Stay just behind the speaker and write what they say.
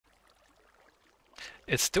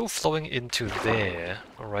it's still flowing into there.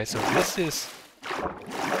 Alright, so this is...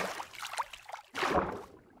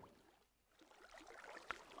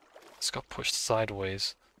 It's got pushed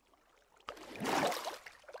sideways.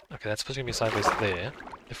 Okay, that's pushing me sideways there.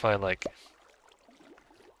 If I like...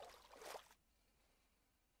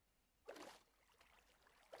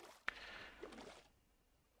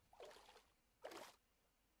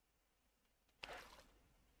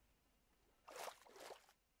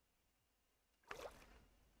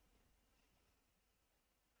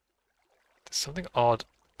 There's something odd.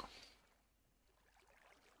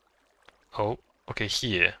 Oh, okay,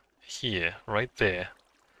 here. Here, right there.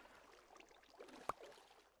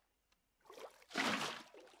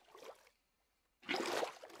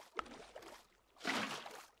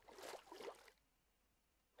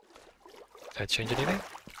 Did I change anything?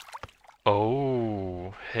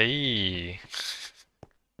 Oh, hey.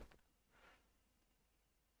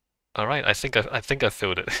 All right, I think I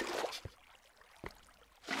filled it.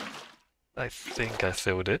 I think I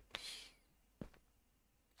filled it.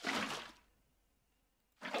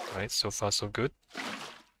 All right, so far so good.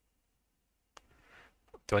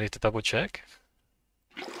 Do I need to double check?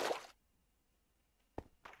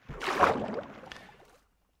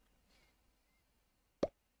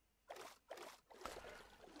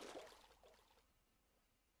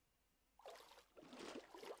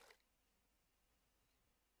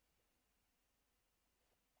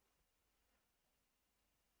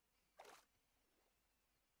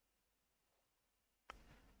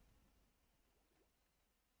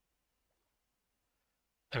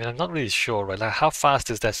 I mean, I'm not really sure, right? Like, how fast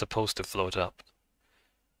is that supposed to float up?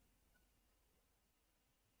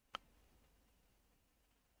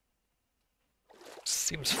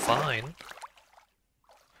 Seems fine.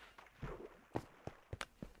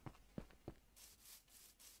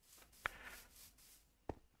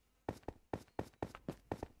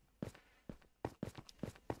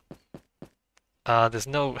 There's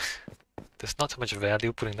no... There's not too much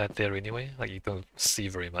value putting that there anyway. Like, you don't see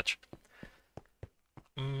very much.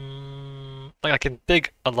 Like, I can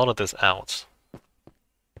dig a lot of this out.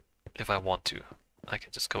 If I want to. I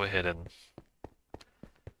can just go ahead and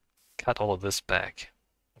cut all of this back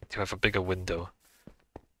to have a bigger window.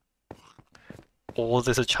 Or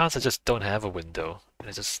there's a chance I just don't have a window. And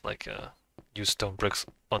I just, like, use stone bricks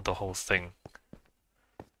on the whole thing.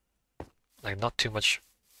 Like, not too much...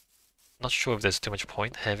 Not sure if there's too much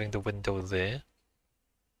point having the window there.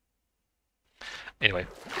 Anyway.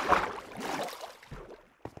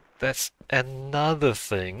 That's another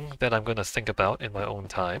thing that I'm gonna think about in my own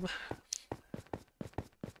time.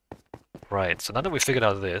 Right, so now that we figured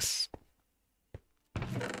out this,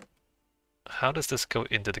 how does this go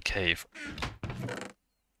into the cave?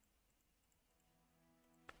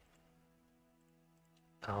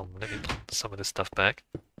 Let me put some of this stuff back.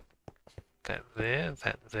 That there,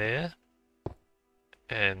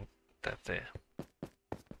 and that there.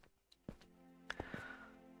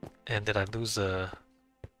 And did I lose a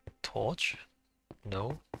torch?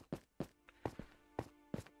 No.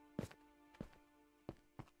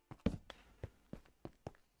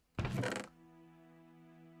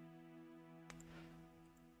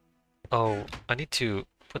 Oh, I need to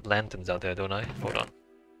put lanterns out there, don't I? Hold on.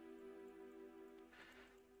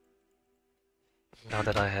 Now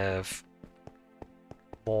that I have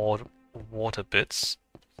more water bits.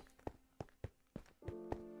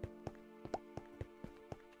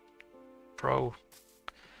 Bro.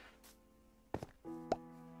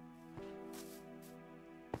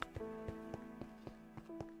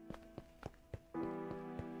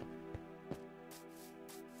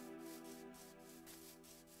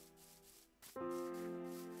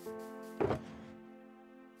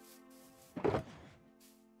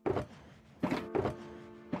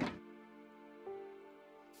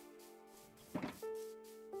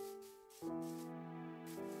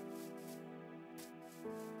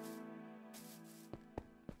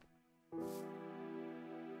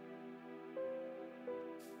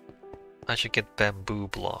 I should get bamboo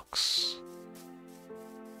blocks.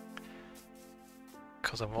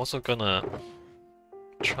 Because I'm also gonna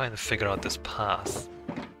try and figure out this path.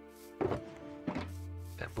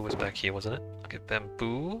 Bamboo was back here, wasn't it? Okay,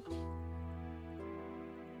 bamboo.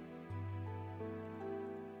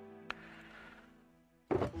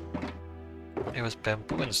 It was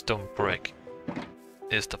bamboo and stone brick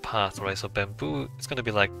is the path, right? So bamboo, it's gonna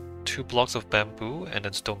be like 2 blocks of bamboo and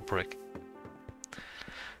then stone brick.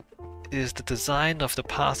 Is the design of the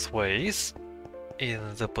pathways in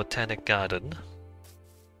the botanic garden.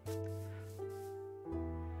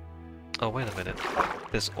 Oh, wait a minute.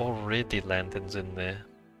 There's already lanterns in there.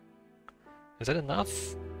 Is that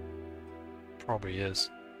enough? Probably is.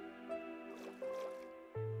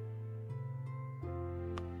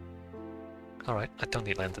 Alright, I don't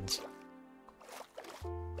need lanterns.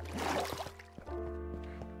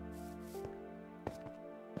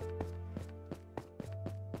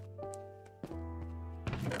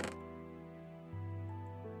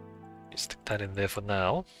 Stick that in there for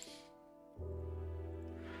now.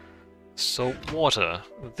 So water.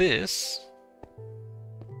 This...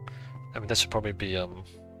 I mean, that should probably be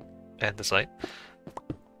andesite.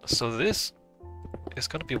 So this is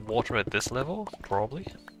gonna be water at this level, probably.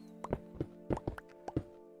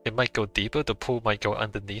 It might go deeper, the pool might go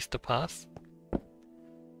underneath the path.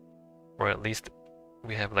 Or at least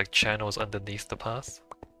we have like channels underneath the path.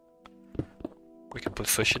 We can put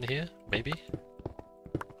fish in here, maybe.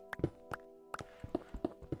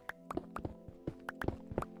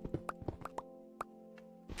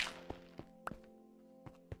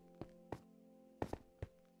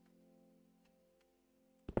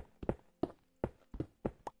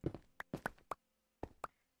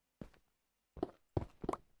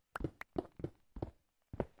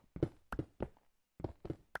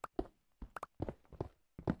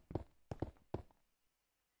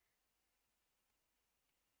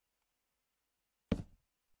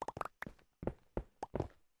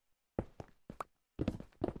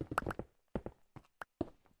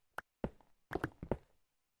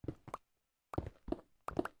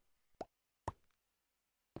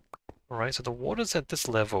 Alright, so the water's at this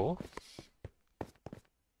level.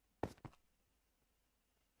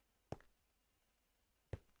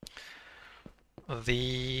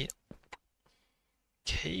 The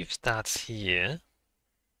cave starts here.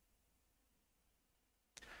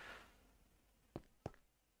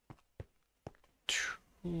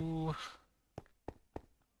 Two...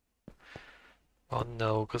 Oh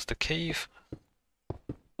no, because the cave...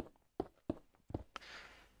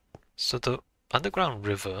 So the underground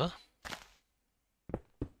river...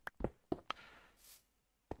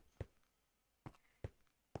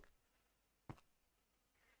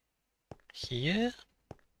 Here?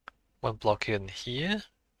 One block in here,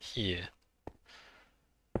 here.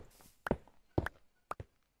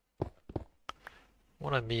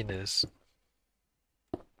 What I mean is...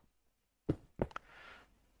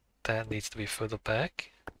 that needs to be further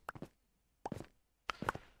back.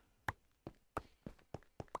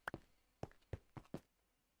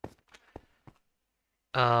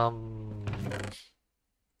 Um...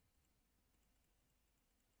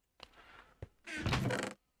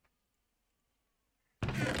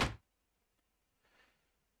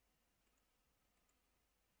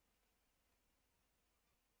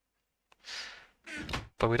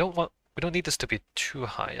 But we don't need this to be too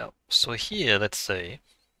high up. So here, let's say...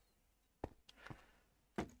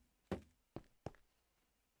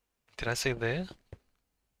 Did I say there?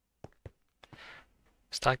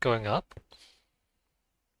 Start going up.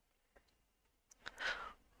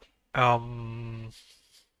 Um...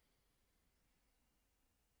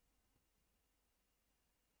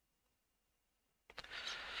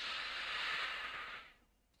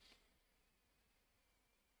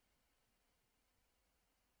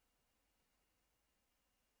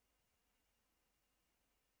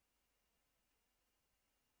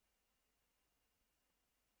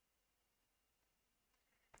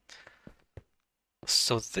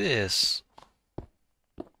 So this...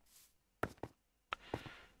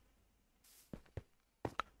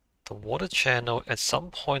 The water channel at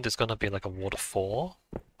some point is gonna be like a waterfall.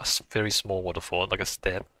 A very small waterfall, like a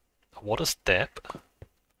step. A water step.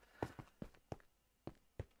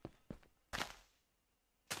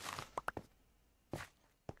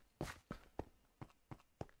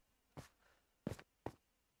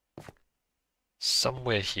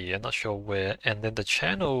 Somewhere here, not sure where. And then the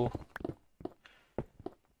channel...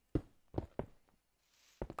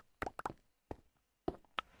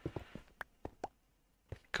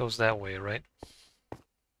 goes that way, right?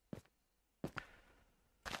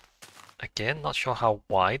 Again, not sure how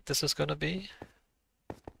wide this is gonna be.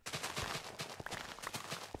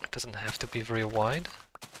 It doesn't have to be very wide.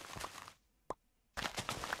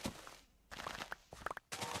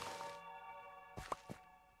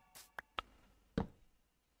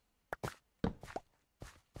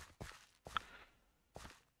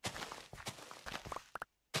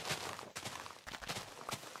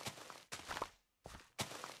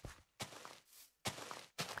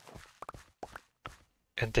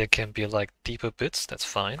 And there can be like deeper bits, that's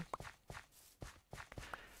fine.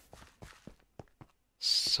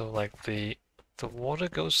 So like the water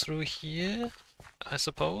goes through here, I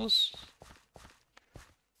suppose.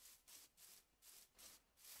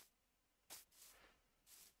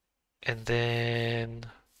 And then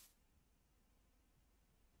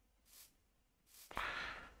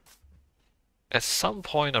at some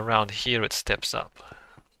point around here it steps up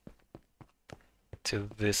to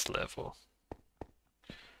this level.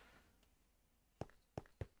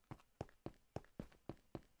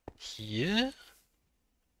 Here?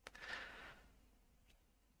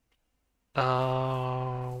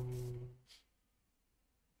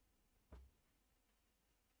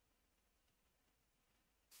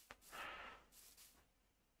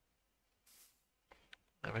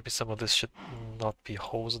 Maybe some of this should not be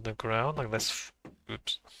holes in the ground, like let's...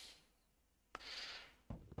 Oops.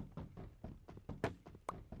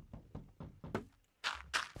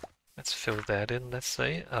 Let's fill that in, let's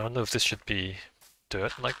say. I don't know if this should be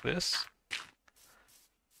dirt like this.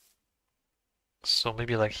 So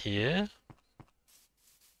maybe like here.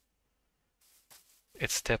 It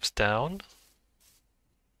steps down.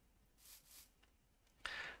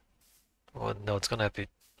 Oh no, it's gonna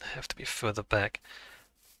have to be further back.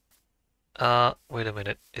 Wait a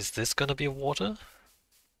minute. Is this gonna be water?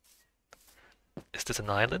 Is this an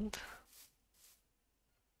island?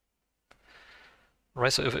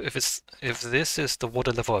 Right, so if this is the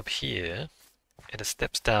water level up here, and it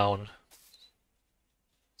steps down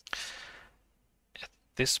at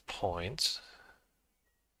this point,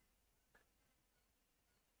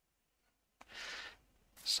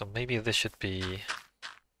 so maybe this should be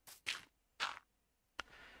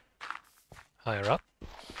higher up.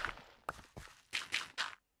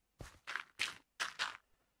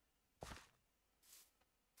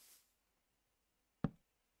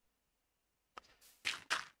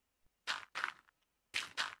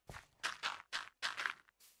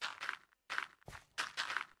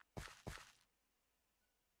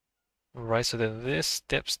 Right, so then this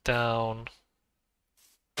steps down.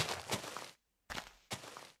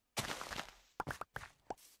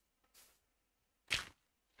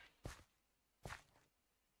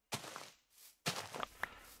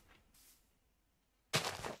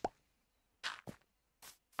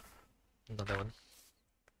 Another one.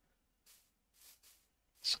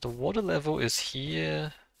 So the water level is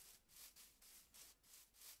here.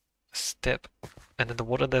 Step, and then the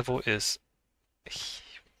water level is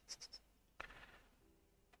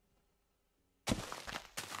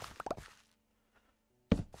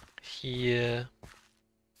here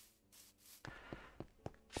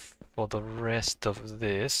for the rest of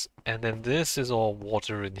this, and then this is all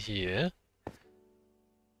water in here.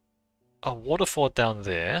 A waterfall down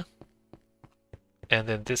there, and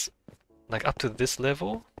then this, like up to this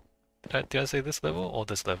level. Did I say this level or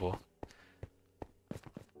this level?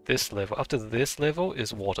 This level. Up to this level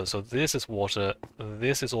is water, so this is water.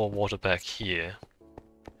 This is all water back here.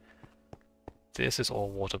 This is all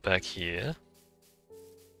water back here.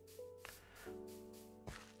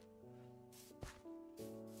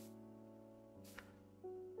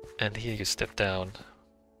 And here you step down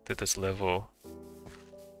to this level.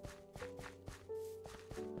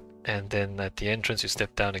 And then at the entrance you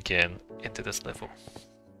step down again into this level.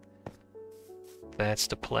 That's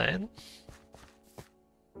the plan.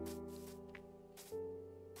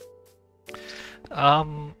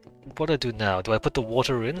 What do I do now? Do I put the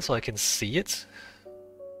water in so I can see it?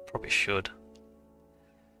 Probably should.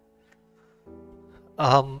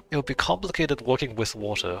 It'll be complicated working with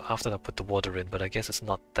water after I put the water in, but I guess it's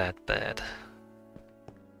not that bad.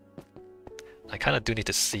 I kinda do need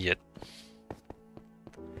to see it.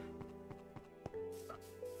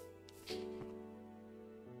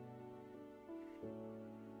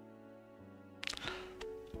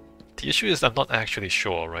 The issue is I'm not actually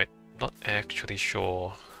sure, right? Not actually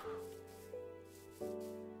sure.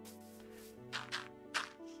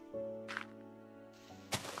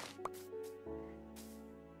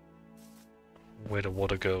 Where the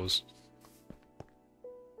water goes.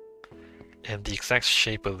 And the exact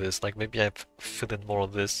shape of this, like maybe I fill in more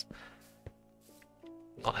of this.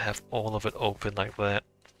 Not have all of it open like that.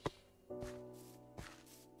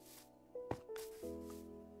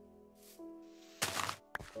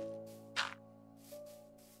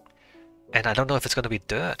 And I don't know if it's gonna be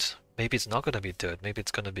dirt. Maybe it's not gonna be dirt. Maybe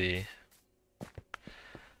it's gonna be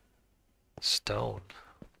stone.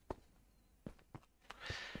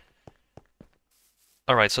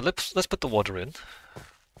 Alright, so let's put the water in.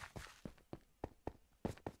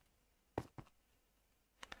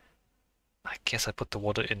 I guess I put the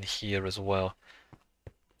water in here as well.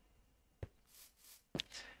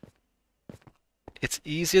 It's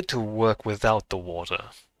easier to work without the water,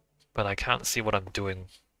 but I can't see what I'm doing.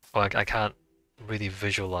 Or I can't really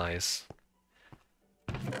visualize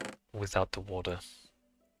without the water.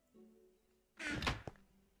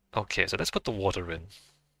 Okay, so let's put the water in.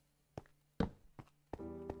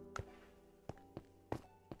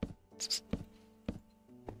 Just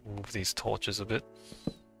move these torches a bit.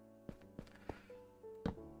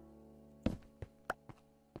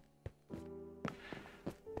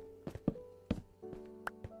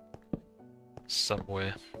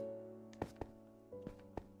 Somewhere.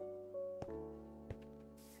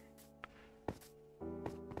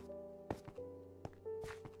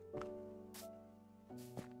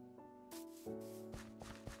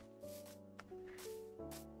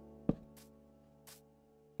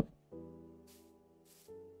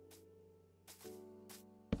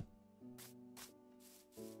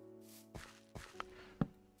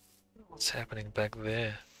 What's happening back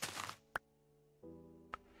there?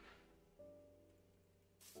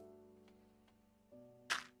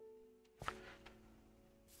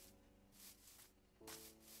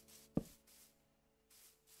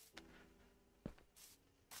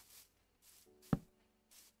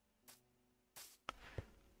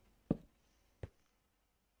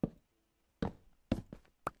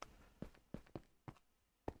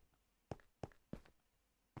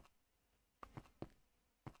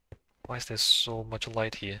 Why is there so much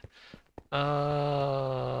light here?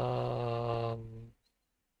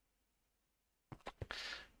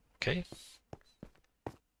 Okay.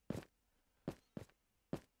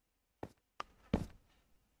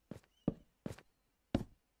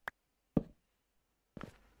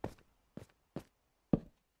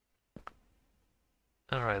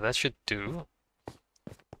 Alright, that should do.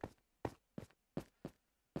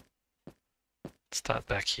 Start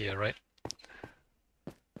back here, right?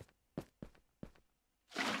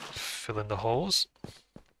 Fill in the holes.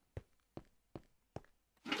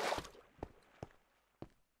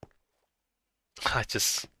 I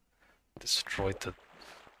just destroyed the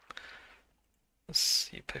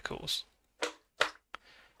sea pickles.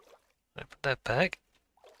 I put that back.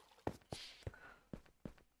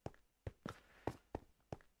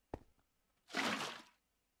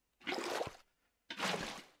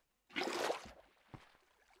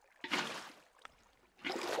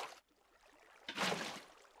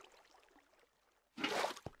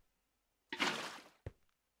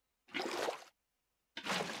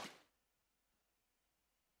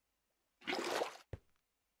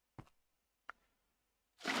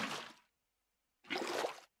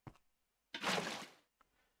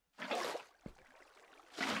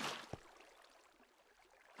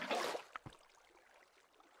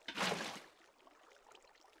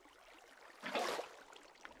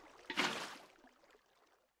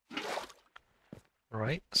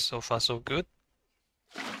 Right, so far so good.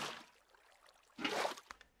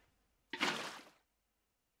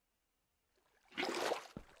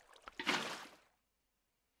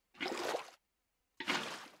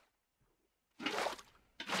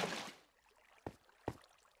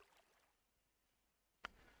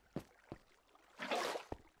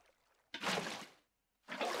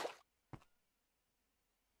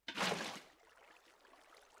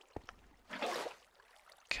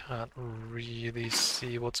 Can't really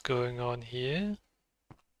see what's going on here.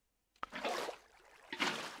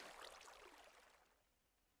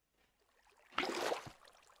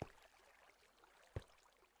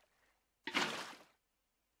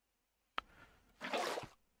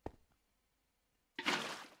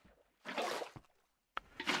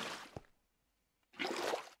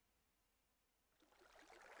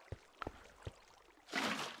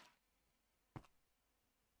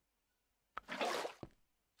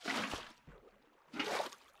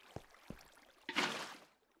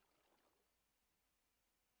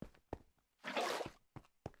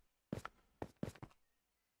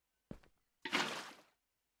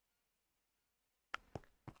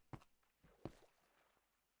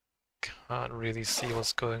 Can't really see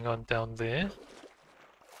what's going on down there.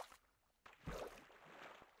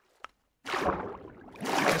 I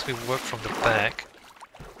guess we work from the back.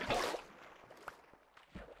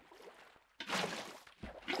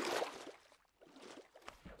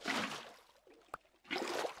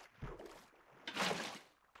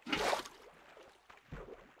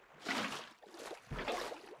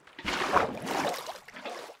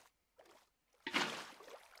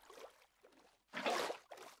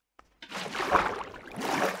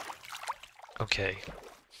 Okay.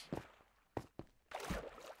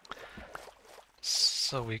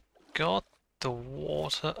 So we got the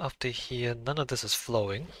water up to here. None of this is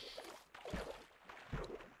flowing.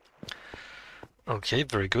 Okay,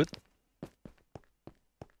 very good. We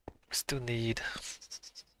still need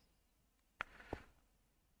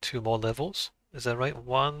 2 more levels. Is that right?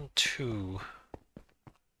 1, 2.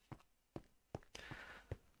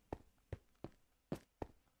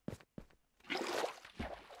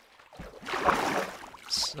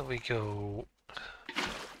 So we go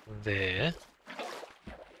there.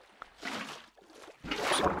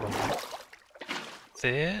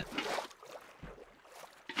 There.